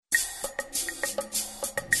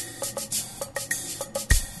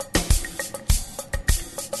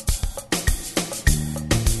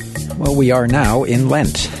Well, we are now in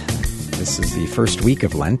Lent. This is the first week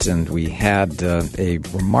of Lent, and we had a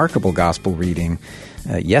remarkable gospel reading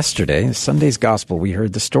yesterday. Sunday's gospel, we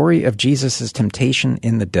heard the story of Jesus' temptation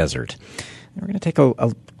in the desert. And we're going to take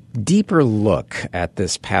a deeper look at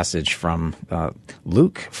this passage from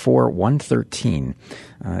Luke 4:1-13,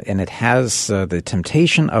 and it has the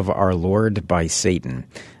temptation of our Lord by Satan.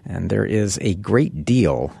 And there is a great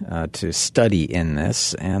deal to study in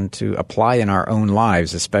this and to apply in our own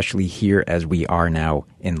lives, especially here as we are now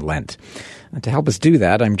in Lent. To help us do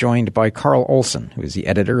that, I'm joined by Carl Olson, who is the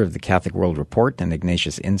editor of the Catholic World Report and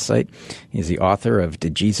Ignatius Insight. He is the author of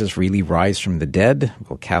Did Jesus Really Rise from the Dead?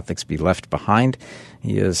 Will Catholics Be Left Behind?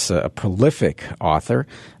 He is a prolific author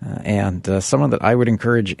and someone that I would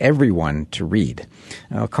encourage everyone to read.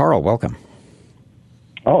 Carl, welcome.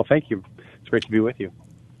 Oh, thank you. It's great to be with you.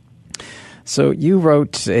 So you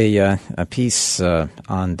wrote a piece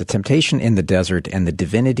on the temptation in the desert and the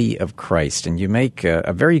divinity of Christ, and you make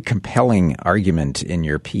a very compelling argument in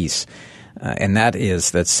your piece, and that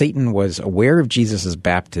is that Satan was aware of Jesus'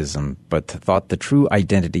 baptism, but thought the true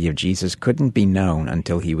identity of Jesus couldn't be known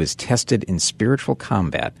until he was tested in spiritual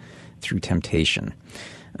combat through temptation.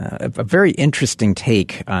 A very interesting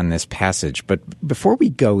take on this passage, but before we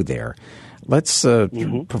go there, let's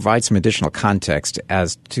provide some additional context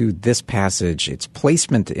as to this passage, its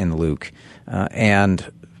placement in Luke,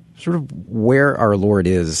 and sort of where our Lord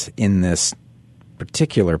is in this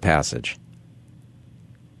particular passage.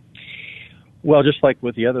 Well, just like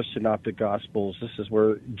with the other synoptic gospels, this is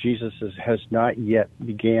where Jesus has not yet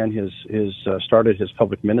began started his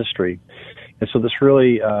public ministry, and so this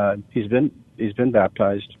really he's been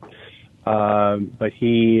baptized. But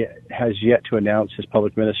he has yet to announce his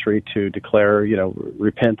public ministry to declare,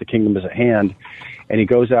 repent, the kingdom is at hand. And he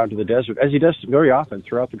goes out into the desert, as he does very often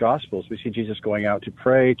throughout the Gospels. We see Jesus going out to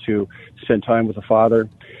pray, to spend time with the Father.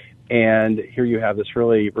 And here you have this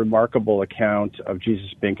really remarkable account of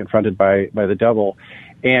Jesus being confronted by the devil.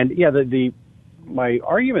 And yeah, my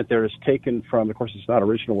argument there is taken from, of course, it's not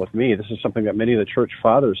original with me. This is something that many of the church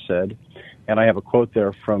fathers said. And I have a quote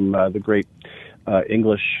there from the great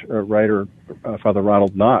English writer, Father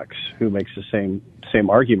Ronald Knox, who makes the same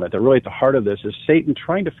argument, that really at the heart of this is Satan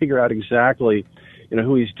trying to figure out exactly,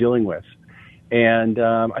 who he's dealing with. And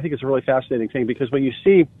I think it's a really fascinating thing, because when you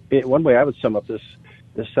see it, one way I would sum up this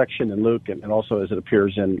section in Luke, and also as it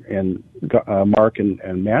appears in Mark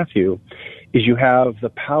and Matthew, is you have the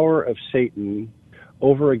power of Satan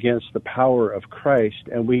over against the power of Christ,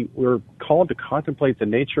 and we're called to contemplate the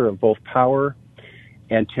nature of both power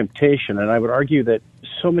and temptation. And I would argue that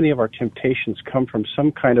so many of our temptations come from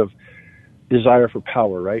some kind of desire for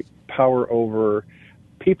power, right? Power over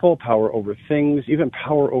people, power over things, even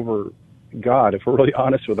power over God, if we're really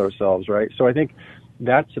honest with ourselves, right? So I think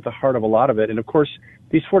that's at the heart of a lot of it. And of course,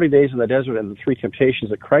 these 40 days in the desert and the three temptations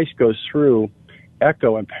that Christ goes through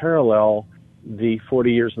echo and parallel the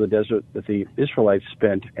 40 years in the desert that the Israelites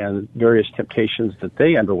spent and various temptations that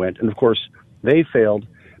they underwent. And of course, they failed.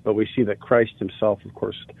 But we see that Christ himself, of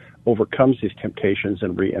course, overcomes these temptations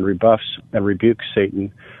and rebuffs and rebukes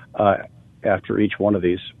Satan after each one of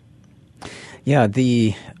these. Yeah,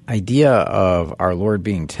 the idea of our Lord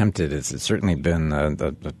being tempted has certainly been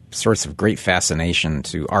the source of great fascination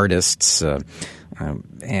to artists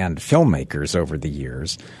and filmmakers over the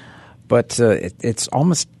years. But it's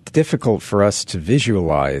almost difficult for us to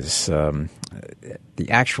visualize the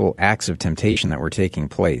actual acts of temptation that were taking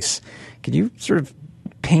place. Can you sort of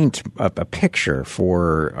paint a picture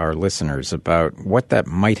for our listeners about what that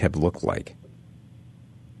might have looked like?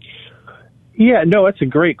 Yeah, no, that's a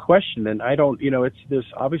great question. And there's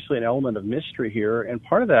obviously an element of mystery here. And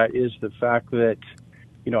part of that is the fact that,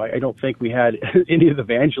 I don't think we had any of the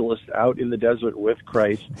evangelists out in the desert with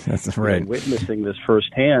Christ. That's right. Witnessing this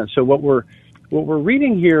firsthand. So what we're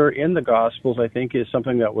reading here in the Gospels, I think, is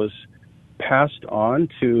something that was passed on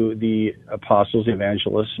to the apostles, the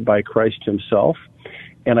evangelists, by Christ himself.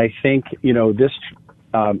 And I think,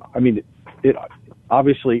 it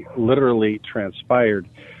obviously literally transpired.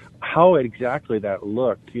 How exactly that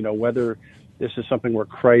looked, whether this is something where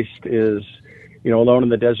Christ is, alone in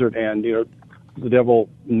the desert and, the devil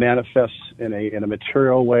manifests in a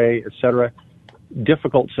material way, etc.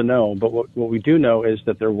 Difficult to know. But what we do know is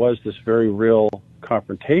that there was this very real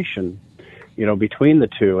confrontation, between the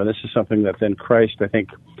two. And this is something that then Christ, I think,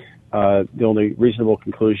 the only reasonable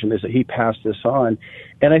conclusion is that he passed this on.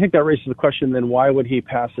 And I think that raises the question, then why would he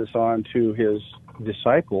pass this on to his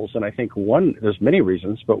disciples? And I think there's many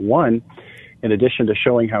reasons, but one, in addition to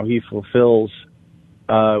showing how he fulfills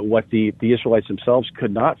what the Israelites themselves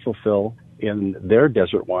could not fulfill in their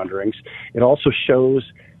desert wanderings, it also shows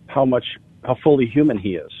how fully human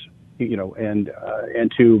he is.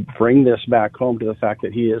 and to bring this back home to the fact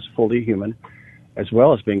that he is fully human, as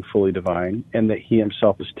well as being fully divine, and that he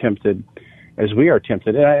himself is tempted as we are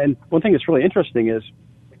tempted. And one thing that's really interesting is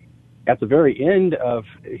at the very end of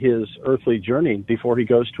his earthly journey, before he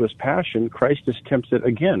goes to his passion, Christ is tempted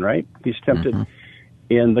again, right? He's tempted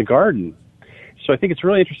in the garden. So I think it's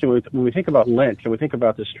really interesting when we think about Lent and we think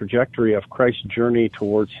about this trajectory of Christ's journey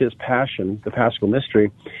towards his passion, the Paschal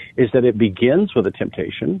mystery, is that it begins with a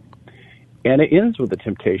temptation and it ends with a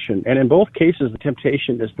temptation. And in both cases, the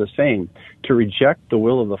temptation is the same, to reject the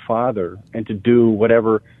will of the Father and to do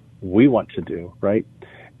whatever we want to do, right?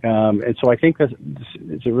 And so I think that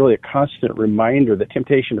it's really a constant reminder that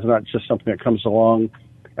temptation is not just something that comes along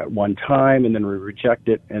at one time and then we reject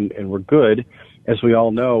it and we're good. As we all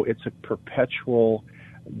know, it's a perpetual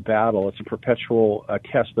battle. It's a perpetual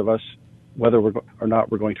test of us, whether or not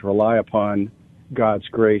we're going to rely upon God's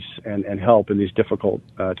grace and help in these difficult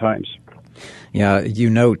times. Yeah, you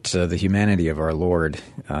note the humanity of our Lord,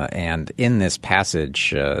 and in this passage,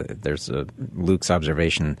 there's Luke's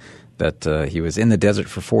observation that he was in the desert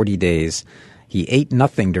for 40 days. He ate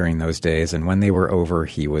nothing during those days, and when they were over,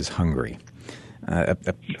 he was hungry.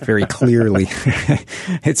 Very clearly,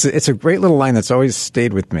 it's a great little line that's always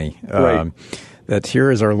stayed with me. Right. That here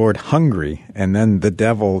is our Lord hungry, and then the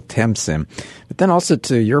devil tempts him. But then also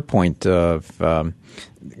to your point of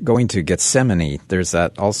going to Gethsemane, there's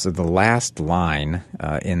that also the last line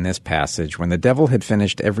in this passage. When the devil had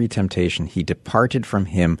finished every temptation, he departed from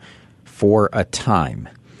him for a time.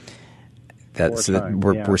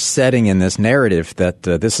 We're setting in this narrative that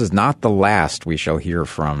this is not the last we shall hear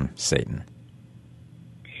from Satan.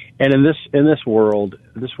 And in this world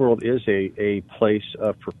is a place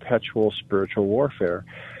of perpetual spiritual warfare.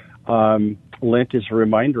 Lent is a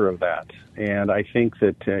reminder of that. And I think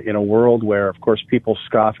that in a world where, of course, people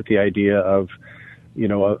scoff at the idea of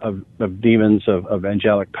demons, of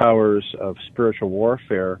angelic powers, of spiritual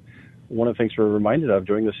warfare, one of the things we're reminded of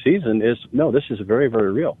during the season is, no, this is very,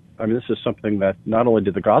 very real. I mean, this is something that not only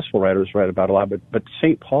did the gospel writers write about a lot, but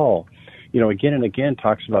St. Paul, again and again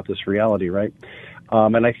talks about this reality, right?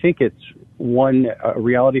 And I think it's a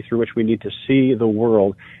reality through which we need to see the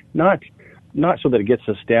world, not so that it gets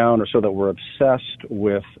us down or so that we're obsessed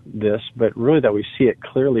with this, but really that we see it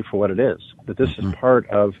clearly for what it is, that this is part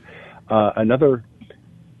of another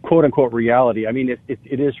quote-unquote reality. I mean,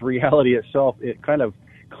 it is reality itself. It kind of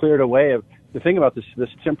cleared away. The thing about this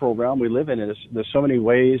temporal realm we live in is there's so many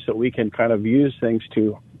ways that we can kind of use things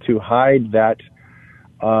to hide that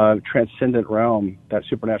transcendent realm, that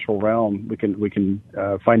supernatural realm. We can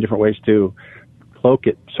find different ways to cloak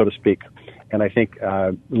it, so to speak. And I think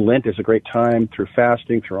Lent is a great time, through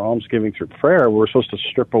fasting, through almsgiving, through prayer, we're supposed to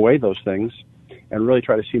strip away those things and really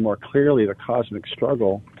try to see more clearly the cosmic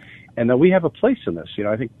struggle, and that we have a place in this.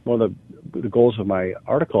 I think one of the goals of my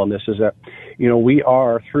article on this is that, we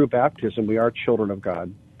are, through baptism, we are children of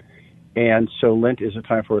God. And so Lent is a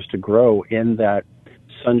time for us to grow in that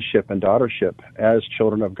sonship and daughtership as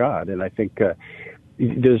children of God. And I think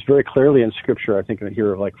there's very clearly in Scripture, I think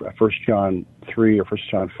here, like 1 John 3 or 1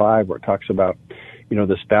 John 5, where it talks about,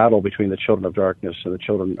 this battle between the children of darkness and the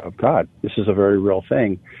children of God. This is a very real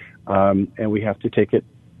thing. And we have to take it,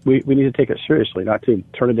 we need to take it seriously, not to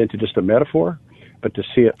turn it into just a metaphor, but to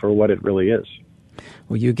see it for what it really is.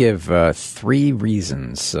 Well, you give 3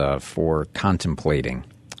 reasons for contemplating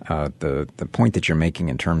the point that you're making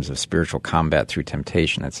in terms of spiritual combat through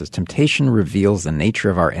temptation. It says, temptation reveals the nature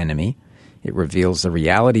of our enemy, it reveals the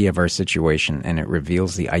reality of our situation, and it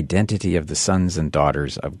reveals the identity of the sons and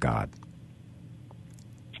daughters of God.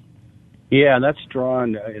 Yeah, and that's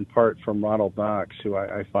drawn in part from Ronald Knox, who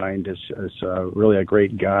I find is really a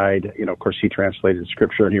great guide. Of course, he translated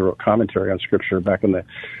Scripture and he wrote commentary on Scripture back in the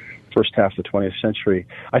first half of the 20th century.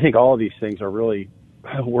 I think all of these things are really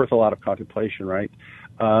worth a lot of contemplation, right?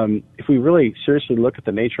 If we really seriously look at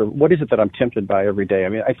the nature of what is it that I'm tempted by every day? I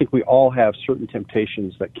mean, I think we all have certain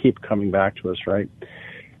temptations that keep coming back to us, right?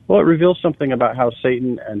 Well, it reveals something about how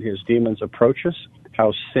Satan and his demons approach us,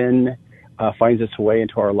 how sin finds its way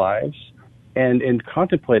into our lives. And in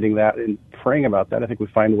contemplating that and praying about that, I think we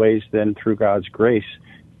find ways then through God's grace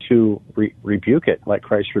to rebuke it, like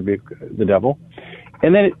Christ rebuked the devil.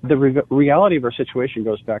 And then the reality of our situation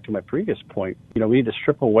goes back to my previous point. We need to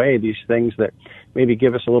strip away these things that maybe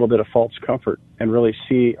give us a little bit of false comfort and really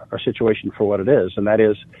see our situation for what it is. And that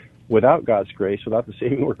is, without God's grace, without the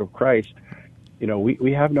saving work of Christ,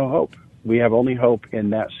 we have no hope. We have only hope in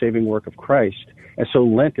that saving work of Christ. And so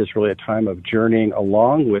Lent is really a time of journeying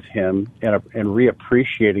along with him and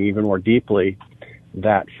reappreciating even more deeply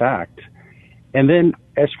that fact. And then,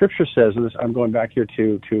 as Scripture says, and this, I'm going back here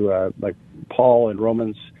to like Paul in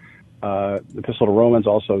Romans the Epistle to Romans,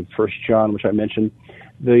 also 1 John, which I mentioned.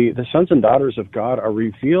 The sons and daughters of God are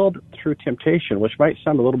revealed through temptation, which might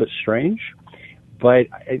sound a little bit strange, but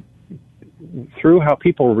through how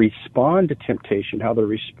people respond to temptation, how they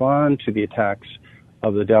respond to the attacks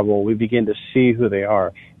of the devil, we begin to see who they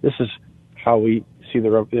are. This is how we see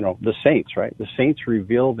the saints, right? The saints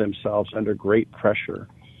reveal themselves under great pressure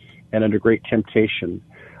and under great temptation.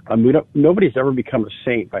 Nobody's ever become a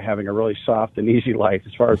saint by having a really soft and easy life,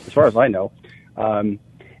 as far as I know.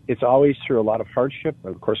 It's always through a lot of hardship.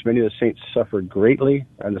 Of course, many of the saints suffered greatly,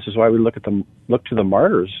 and this is why we look to the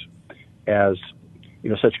martyrs as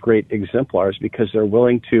such great exemplars, because they're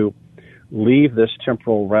willing to leave this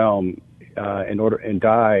temporal realm in order and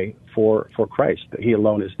die for Christ. That He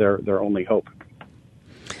alone is their only hope.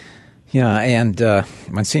 Yeah, and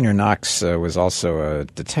Monsignor Knox was also a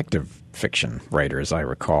detective fiction writer, as I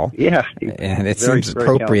recall. Yeah, and it seems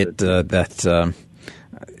appropriate that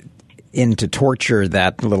to torture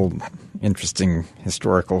that little interesting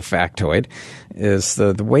historical factoid is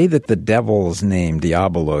the way that the devil's name,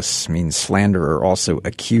 Diabolos, means slanderer, also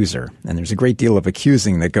accuser. And there's a great deal of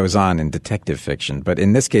accusing that goes on in detective fiction. But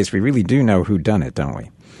in this case, we really do know who done it, don't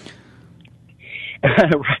we?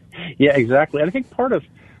 Yeah, exactly. And I think part of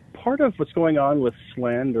what's going on with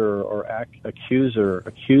slander or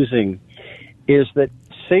accusing, is that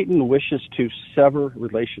Satan wishes to sever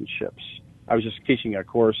relationships. I was just teaching a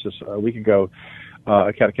course a week ago,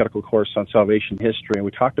 a catechetical course on salvation history, and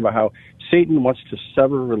we talked about how Satan wants to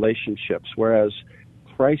sever relationships, whereas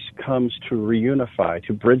Christ comes to reunify,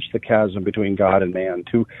 to bridge the chasm between God and man,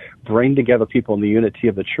 to bring together people in the unity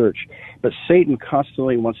of the church. But Satan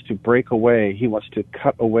constantly wants to break away. He wants to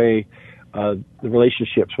cut away the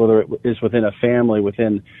relationships, whether it is within a family,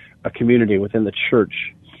 within a community, within the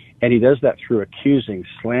church. And he does that through accusing,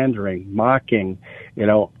 slandering, mocking,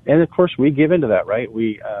 and of course we give into that, right?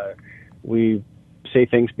 We say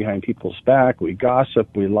things behind people's back, we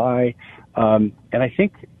gossip, we lie, and I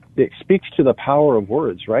think it speaks to the power of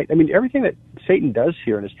words, right? I mean, everything that Satan does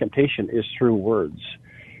here in his temptation is through words.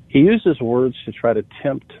 He uses words to try to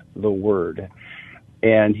tempt the word,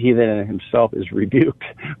 and he then himself is rebuked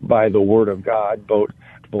by the word of God,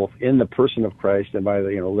 both in the person of Christ and by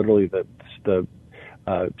literally the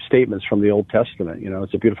statements from the Old Testament.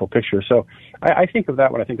 It's a beautiful picture. So I think of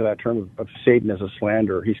that when I think of that term of Satan as a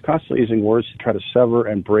slanderer. He's constantly using words to try to sever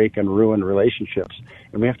and break and ruin relationships.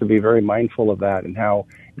 And we have to be very mindful of that and how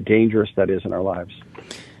dangerous that is in our lives.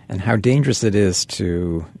 And how dangerous it is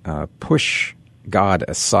to push God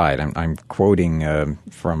aside. I'm quoting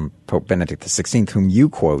from Pope Benedict XVI, whom you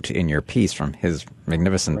quote in your piece from his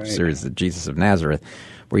magnificent series, The Jesus of Nazareth,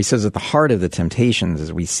 where he says at the heart of the temptations,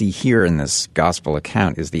 as we see here in this gospel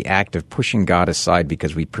account, is the act of pushing God aside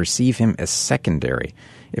because we perceive him as secondary,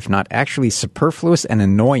 if not actually superfluous and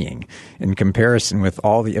annoying in comparison with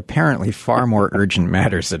all the apparently far more urgent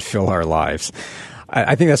matters that fill our lives.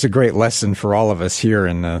 I think that's a great lesson for all of us here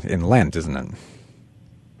in Lent, isn't it?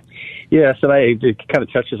 Yes, and it kind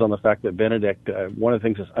of touches on the fact that Benedict, one of the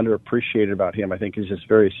things that's underappreciated about him, I think, is his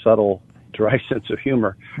very subtle, dry sense of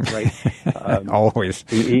humor, right? Always.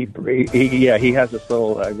 He has this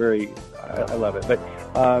little, I love it. But,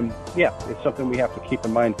 it's something we have to keep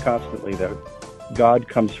in mind constantly, that God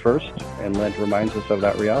comes first, and Lent reminds us of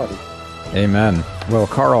that reality. Amen. Well,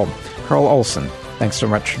 Carl Olson, thanks so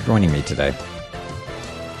much for joining me today.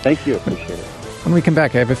 Thank you. Appreciate it. When we come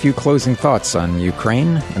back, I have a few closing thoughts on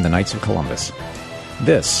Ukraine and the Knights of Columbus.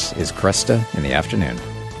 This is Cresta in the Afternoon.